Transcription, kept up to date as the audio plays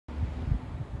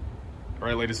All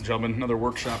right, ladies and gentlemen, another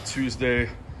Workshop Tuesday.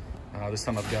 This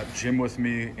time I've got Jim with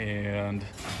me and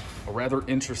a rather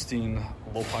interesting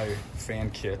Lopi fan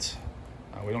kit.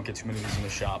 We don't get too many of these in the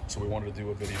shop, so we wanted to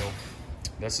do a video.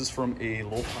 This is from a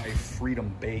Lopi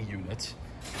Freedom bay unit.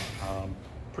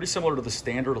 Pretty similar to the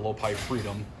standard Lopi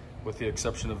Freedom, with the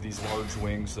exception of these large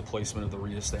wings. The placement of the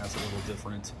rheostat's a little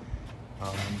different.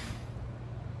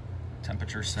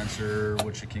 Temperature sensor,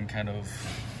 which you can kind of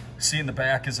see in the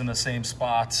back, is in the same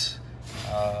spot.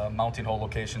 Mounting hole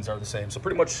locations are the same. So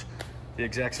pretty much the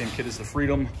exact same kit as the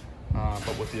Freedom,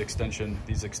 but with the extension,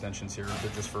 these extensions here,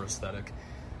 they're just for aesthetic.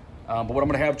 But what I'm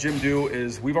gonna have Jim do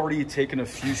is, we've already taken a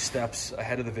few steps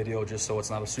ahead of the video just so it's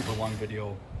not a super long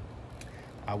video.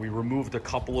 We removed a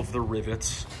couple of the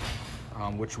rivets,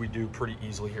 which we do pretty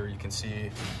easily here. You can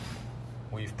see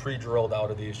we've pre-drilled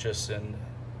out of these just in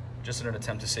an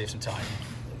attempt to save some time.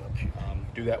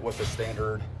 Do that with a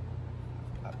standard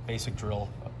basic drill.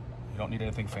 You don't need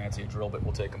anything fancy. A drill bit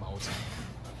will take them out.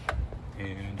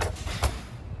 And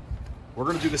we're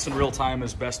gonna do this in real time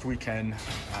as best we can,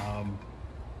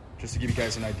 just to give you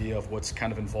guys an idea of what's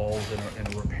kind of involved in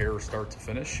a repair start to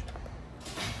finish.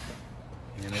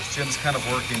 And as Jim's kind of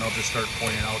working, I'll just start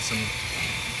pointing out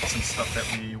some stuff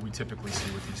that we typically see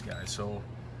with these guys. So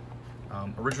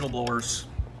original blowers,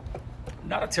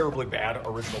 not a terribly bad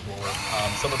original blower.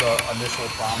 Some of the initial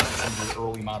problems with some of the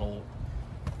early model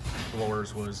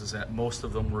blowers is that most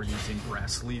of them were using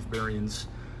brass sleeve bearings.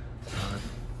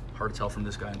 Hard to tell from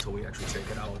this guy until we actually take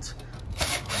it out.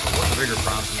 One of the bigger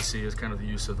problems we see is kind of the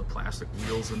use of the plastic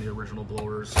wheels in the original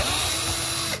blowers.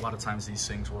 A lot of times these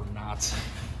things were not,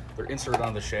 they're inserted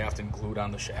on the shaft and glued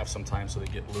on the shaft sometimes, so they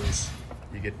get loose.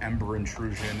 You get ember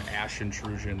intrusion, ash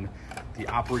intrusion. The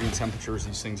operating temperatures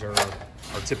these things are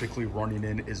typically running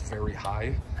in is very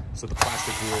high, so the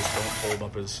plastic wheels don't hold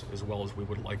up as well as we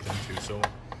would like them to. So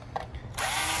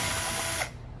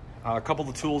a couple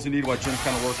of the tools you need while Jim's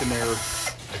kind of working there.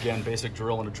 Again, basic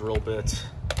drill and a drill bit.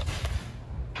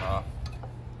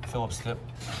 Phillips tip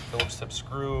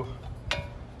screw.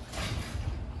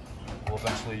 We'll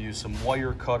eventually use some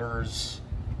wire cutters.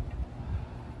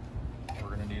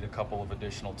 We're gonna need a couple of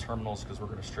additional terminals because we're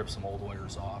gonna strip some old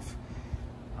wires off.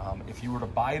 If you were to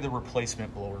buy the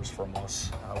replacement blowers from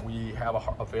us, we have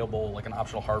available like an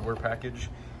optional hardware package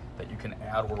that you can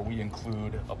add, where we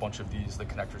include a bunch of the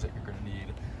connectors that you're gonna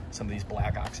need. Some of these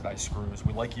black oxidized screws.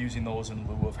 We like using those in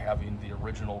lieu of having the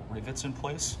original rivets in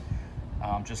place.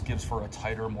 Just gives for a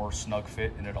tighter, more snug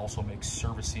fit, and it also makes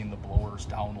servicing the blowers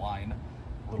downline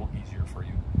a little easier for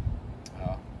you.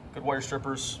 Good wire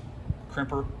strippers,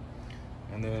 crimper,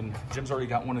 and then Jim's already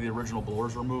got one of the original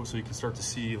blowers removed, so you can start to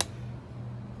see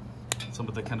some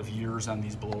of the kind of years on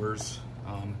these blowers.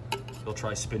 He'll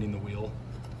try spinning the wheel,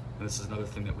 and this is another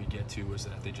thing that we get to, is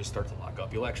that they just start to lock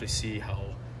up. You'll actually see how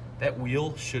that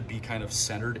wheel should be kind of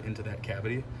centered into that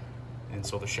cavity, and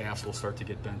so the shafts will start to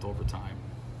get bent over time.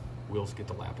 Wheels get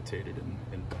dilapidated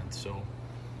and bent, so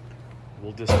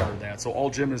we'll discard that. So all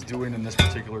Jim is doing in this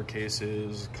particular case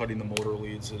is cutting the motor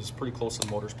leads as pretty close to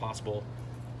the motor as possible.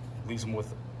 Leaves them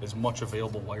with as much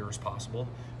available wire as possible.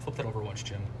 Flip that over once,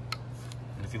 Jim.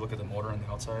 And if you look at the motor on the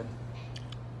outside,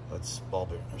 that's ball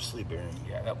bearing or sleeve bearing.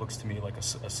 Yeah, that looks to me like a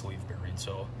sleeve bearing.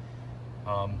 So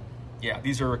yeah,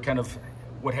 these are kind of,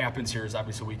 what happens here is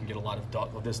obviously we can get a lot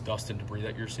of this dust and debris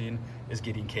that you're seeing is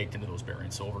getting caked into those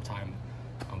bearings. So over time,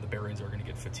 the bearings are going to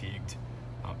get fatigued.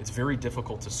 It's very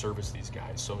difficult to service these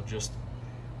guys. So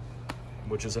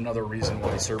which is another reason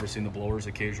why servicing the blowers,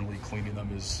 occasionally cleaning them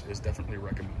is definitely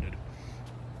recommended.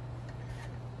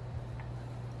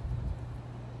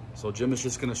 So Jim is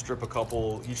just going to strip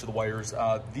each of the wires.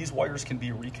 These wires can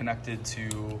be reconnected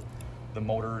to the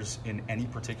motors in any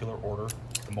particular order.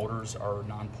 The motors are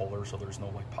non-polar, so there's no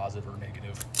like positive or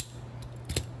negative.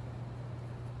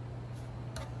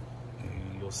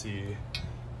 And you'll see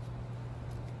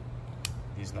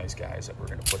these nice guys that we're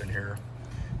going to put in here.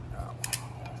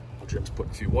 While Jim's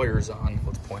putting a few wires on,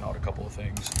 let's point out a couple of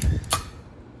things.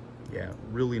 Yeah,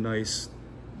 really nice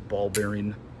ball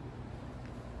bearing.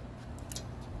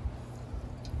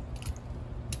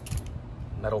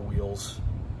 Metal wheels.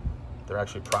 They're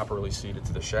actually properly seated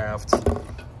to the shaft,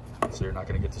 so you're not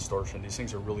going to get distortion. These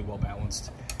things are really well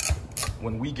balanced.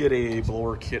 When we get a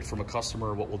blower kit from a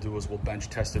customer, what we'll do is we'll bench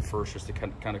test it first just to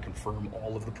kind of confirm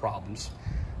all of the problems.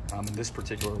 In this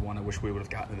particular one, I wish we would have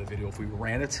gotten in the video. If we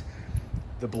ran it,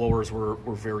 the blowers were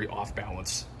very off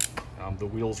balance. The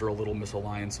wheels are a little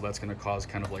misaligned, so that's going to cause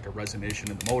kind of like a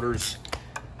resonation in the motors,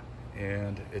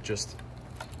 and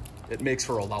it makes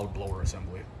for a loud blower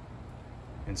assembly.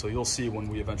 And so you'll see when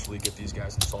we eventually get these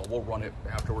guys installed, we'll run it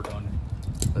after we're done,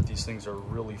 that these things are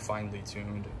really finely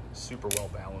tuned, super well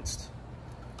balanced.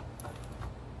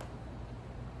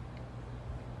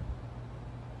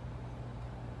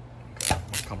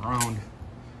 come around,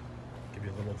 give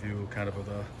you a little view kind of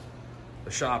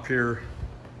the shop here.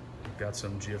 We've got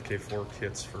some GFK4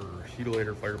 kits for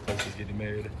heatilator fireplaces getting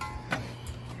made.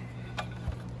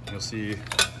 You'll see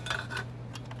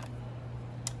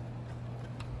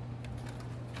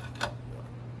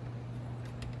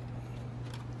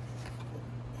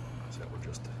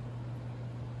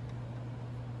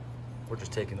we're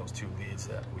just taking those 2 leads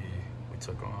that we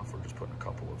took off. We're just putting a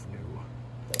couple of new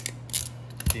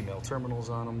female terminals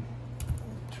on them.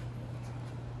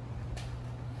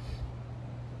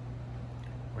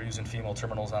 We're using female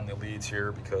terminals on the leads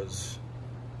here because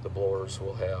the blowers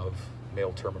will have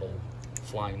male terminal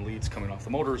flying leads coming off the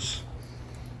motors.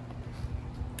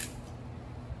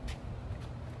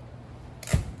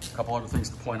 A couple other things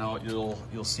to point out. You'll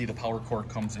see the power cord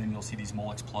comes in. You'll see these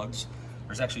Molex plugs.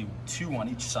 There's actually 2 on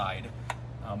each side,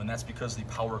 and that's because the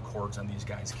power cords on these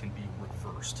guys can be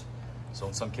reversed. So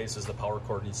in some cases, the power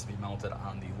cord needs to be mounted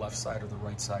on the left side or the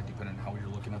right side, depending on how you're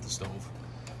looking at the stove.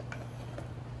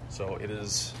 So it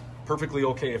is perfectly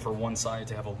okay for one side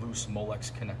to have a loose Molex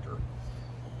connector.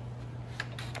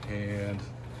 And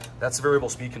that's the variable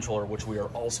speed controller, which we are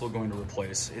also going to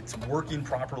replace. It's working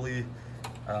properly,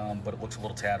 but it looks a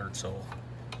little tattered, so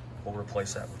we'll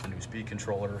replace that with a new speed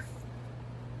controller.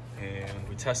 And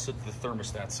we tested the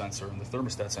thermostat sensor, and the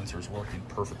thermostat sensor is working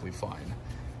perfectly fine.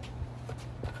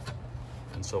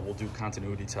 And so we'll do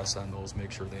continuity tests on those,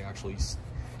 make sure they actually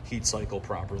heat cycle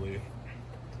properly.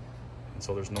 And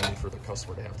so there's no need for the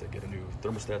customer to have to get a new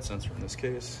thermostat sensor in this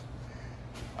case.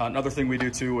 Another thing we do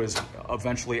too is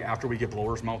eventually, after we get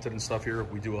blowers mounted and stuff here,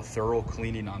 we do a thorough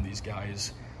cleaning on these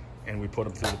guys and we put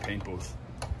them through the paint booth.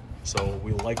 So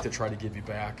we like to try to give you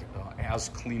back as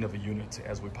clean of a unit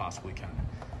as we possibly can.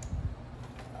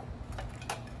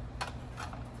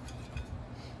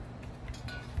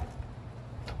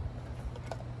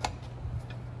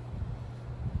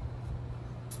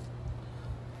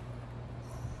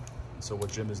 So what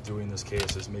Jim is doing in this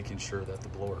case is making sure that the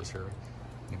blower is here.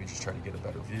 Maybe just try to get a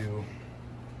better view.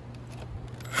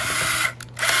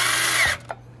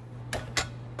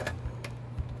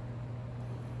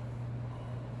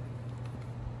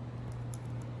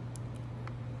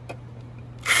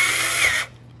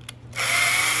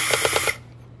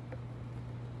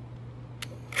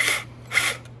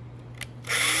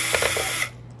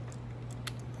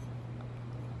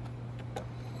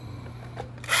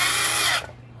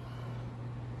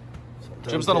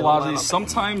 Jim's done a lot of these.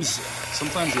 Sometimes,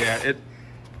 yeah,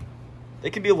 they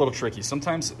can be a little tricky.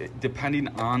 Sometimes, depending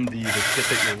on the kit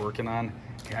that you're working on,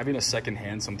 having a second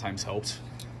hand sometimes helps.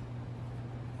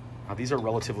 These are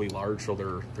relatively large, so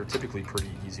they're typically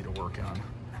pretty easy to work on.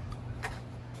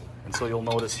 And so you'll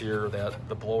notice here that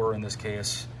the blower in this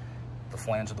case, the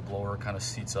flange of the blower kind of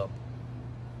seats up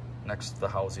next to the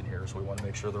housing here, so we want to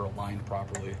make sure they're aligned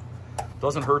properly.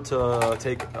 Doesn't hurt to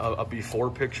take a before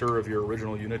picture of your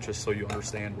original unit just so you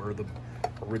understand where the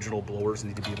original blowers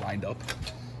need to be lined up.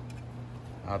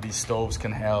 These stoves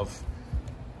can have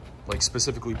like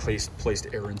specifically placed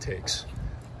air intakes,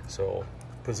 so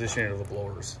positioning of the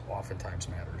blowers oftentimes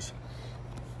matters.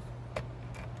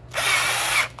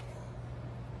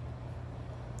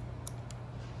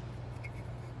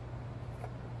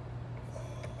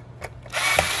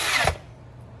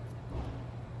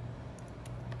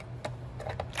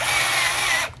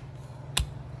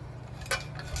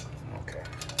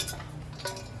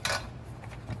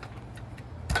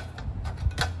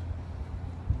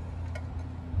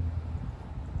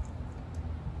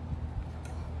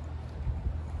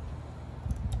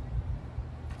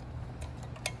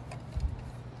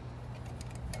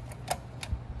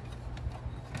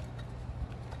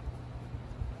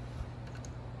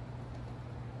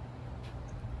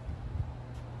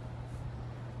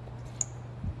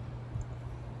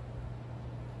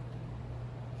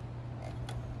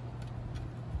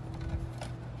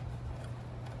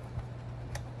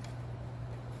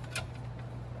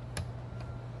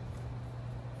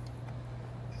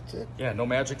 Yeah, no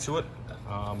magic to it.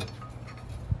 So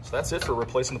that's it for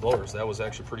replacing the blowers. That was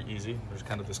actually pretty easy. There's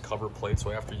kind of this cover plate,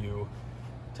 so after you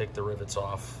take the rivets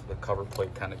off, the cover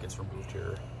plate kind of gets removed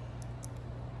here.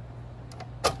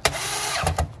 And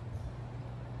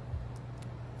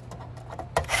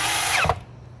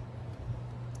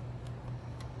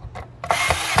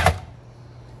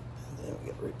then we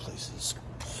got to replace these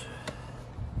screws.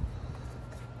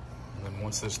 And then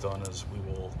once this is done,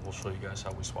 we'll show you guys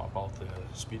how we swap out the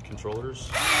speed controllers.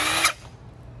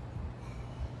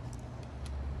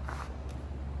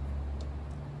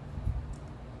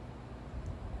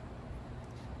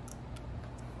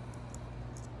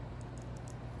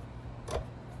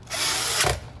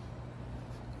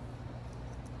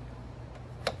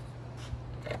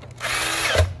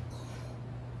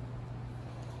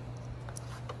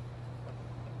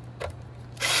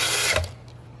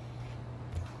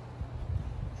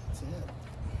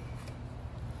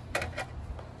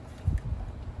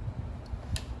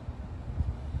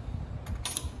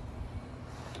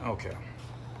 Okay.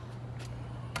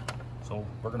 So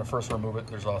we're gonna first remove it.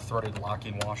 There's a threaded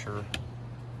locking washer.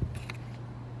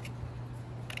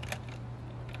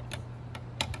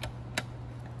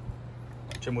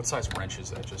 Jim, what size wrench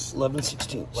is that? Just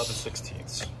 11/16.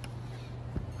 11/16.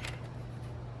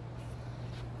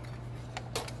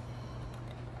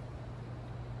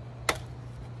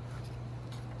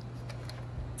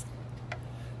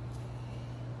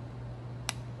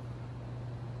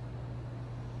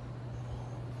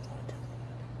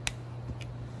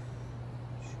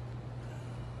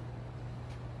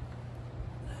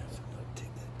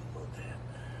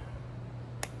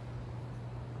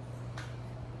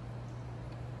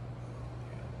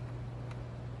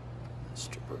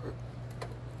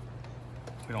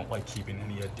 We don't like keeping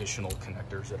any additional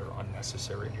connectors that are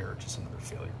unnecessary in here, just another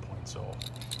failure point. So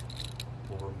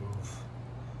we'll remove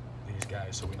these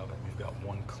guys so we know that we've got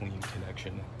one clean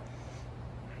connection.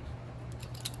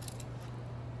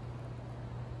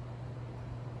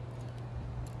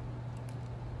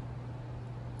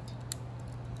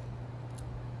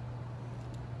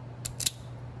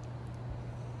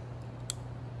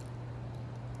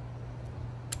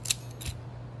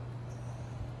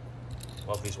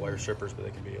 Love these wire strippers, but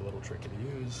they can be a little tricky to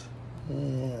use.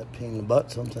 Yeah, pain in the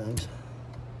butt sometimes.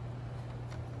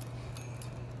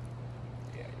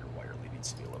 Yeah, your wire lead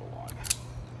needs to be a little long.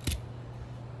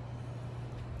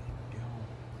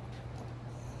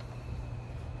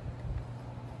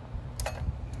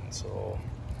 And so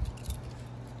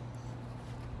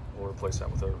we'll replace that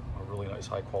with a really nice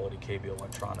high quality KB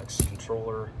Electronics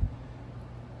controller.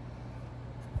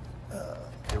 The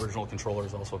original controller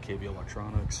is also KB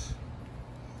Electronics.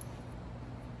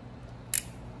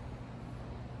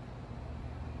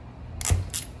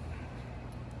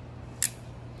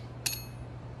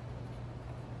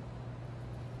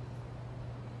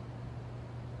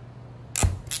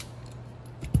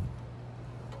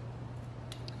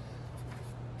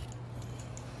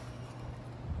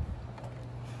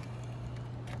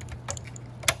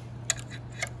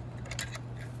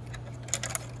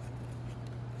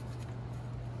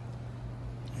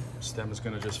 Stem is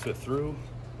going to just fit through.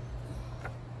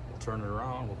 We'll turn it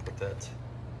around. We'll put that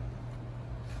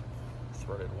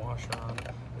threaded washer on.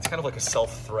 It's kind of like a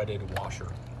self-threaded washer.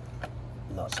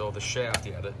 Nut. So the shaft,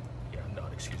 nut,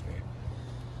 excuse me.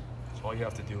 So all you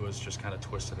have to do is just kind of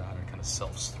twist it on and kind of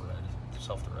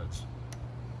self-threads.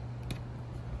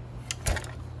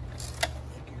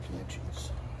 Make your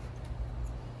connections.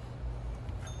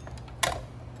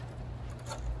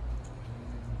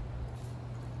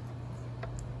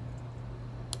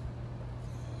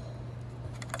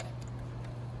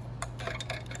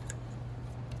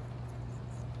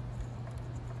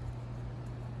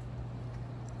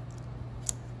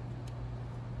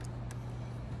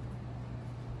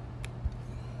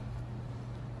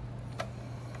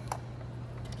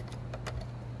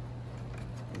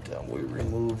 We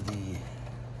remove the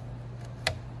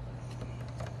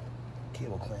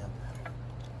cable clamp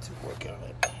to work on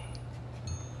it.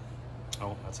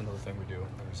 Oh, that's another thing we do.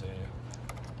 There's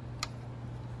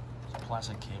a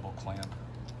plastic cable clamp.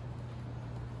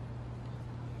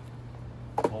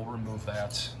 We'll remove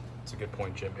that. It's a good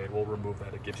point Jim made. We'll remove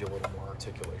that. It gives you a little more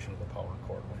articulation of the power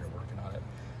cord when you're working on it.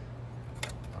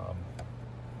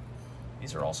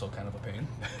 These are also kind of a pain.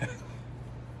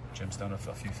 Jim's done a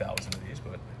few thousand of these,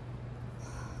 but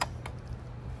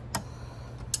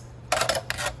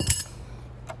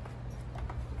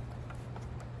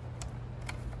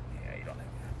yeah, you don't have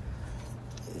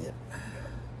to. Yep.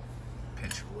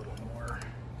 Pinch a little more.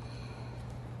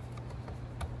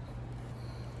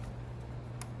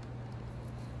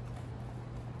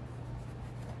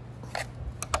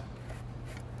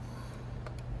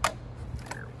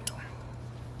 There we go.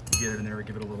 You get it in there,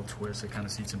 give it a little twist, it kind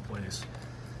of seats in place.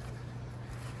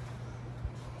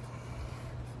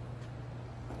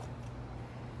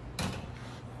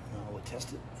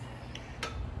 Test it.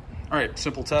 All right,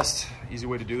 simple test. Easy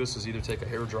way to do this is either take a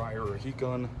hair dryer or a heat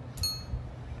gun.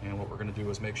 And what we're gonna do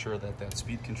is make sure that that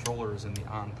speed controller is in the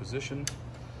on position. And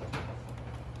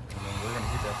then we're gonna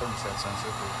heat that thermostat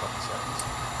sensor for a couple seconds.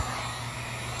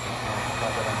 And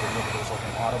got that under look, there's like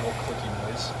an audible clicking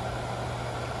noise.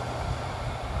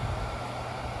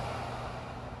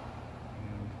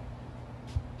 And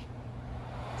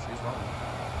she's running.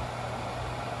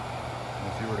 And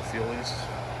if you were to feel these,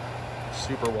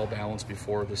 super well balanced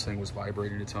before this thing was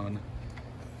vibrating a ton.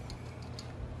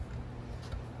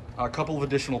 A couple of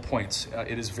additional points.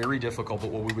 It is very difficult, but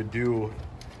what we would do,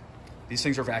 these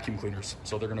things are vacuum cleaners,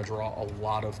 so they're gonna draw a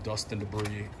lot of dust and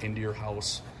debris into your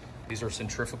house. These are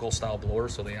centrifugal style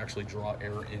blowers, so they actually draw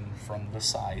air in from the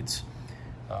sides.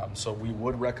 So we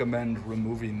would recommend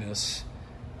removing this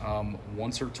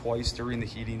once or twice during the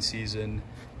heating season,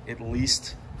 at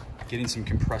least getting some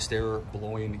compressed air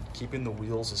blowing, keeping the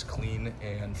wheels as clean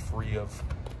and free of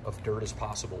dirt as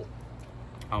possible.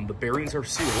 The bearings are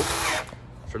sealed,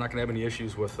 so you're not gonna have any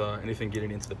issues with anything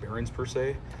getting into the bearings per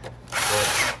se.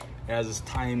 But as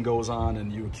time goes on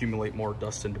and you accumulate more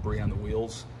dust and debris on the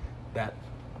wheels, that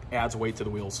adds weight to the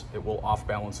wheels. It will off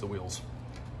balance the wheels.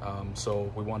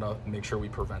 So we wanna make sure we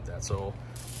prevent that. So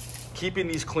keeping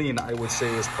these clean, I would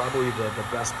say, is probably the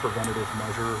best preventative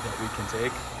measure that we can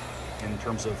take in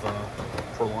terms of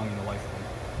prolonging the life of them.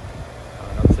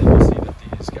 Another thing, you'll see that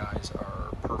these guys are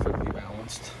perfectly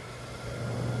balanced.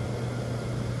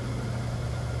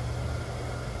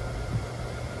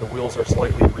 The wheels are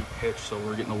slightly repitched, so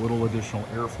we're getting a little additional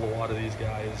airflow out of these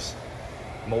guys.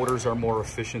 Motors are more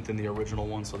efficient than the original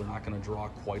one, so they're not going to draw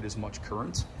quite as much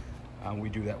current. We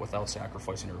do that without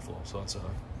sacrificing airflow, so that's a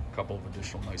couple of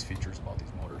additional nice features about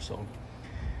these motors. So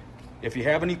if you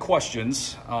have any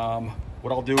questions,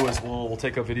 what I'll do is we'll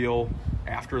take a video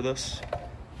after this,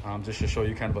 just to show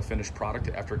you kind of a finished product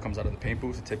after it comes out of the paint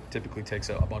booth. It typically takes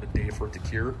about a day for it to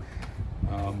cure.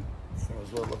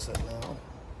 Here's what it looks like now.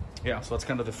 Yeah, so that's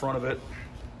kind of the front of it.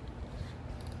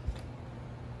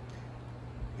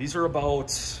 These are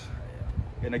about,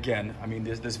 and again, I mean,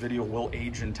 this video will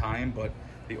age in time, but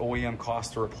the OEM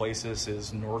cost to replace this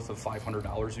is north of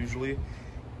 $500 usually.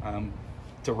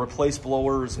 To replace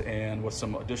blowers and with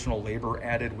some additional labor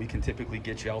added, we can typically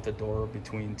get you out the door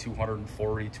between $240,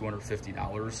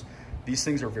 $250. These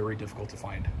things are very difficult to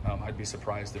find. I'd be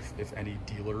surprised if any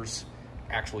dealers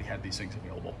actually had these things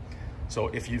available. So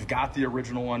if you've got the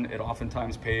original one, it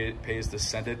oftentimes pays to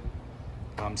send it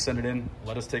in,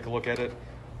 let us take a look at it,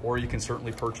 or you can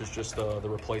certainly purchase just the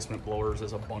replacement blowers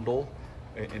as a bundle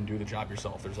and do the job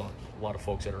yourself. There's a lot of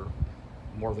folks that are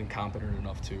more than competent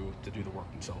enough to do the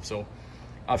work themselves. So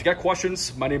if you got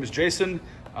questions, my name is Jason.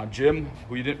 Jim,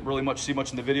 who you didn't really see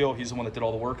much in the video, he's the one that did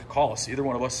all the work. Call us, either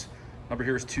one of us. Number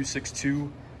here is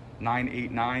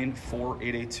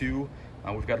 262-989-4882.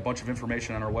 We've got a bunch of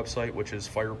information on our website, which is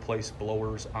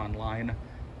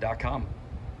fireplaceblowersonline.com.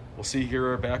 We'll see you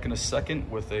here back in a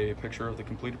second with a picture of the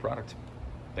completed product.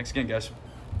 Thanks again, guys.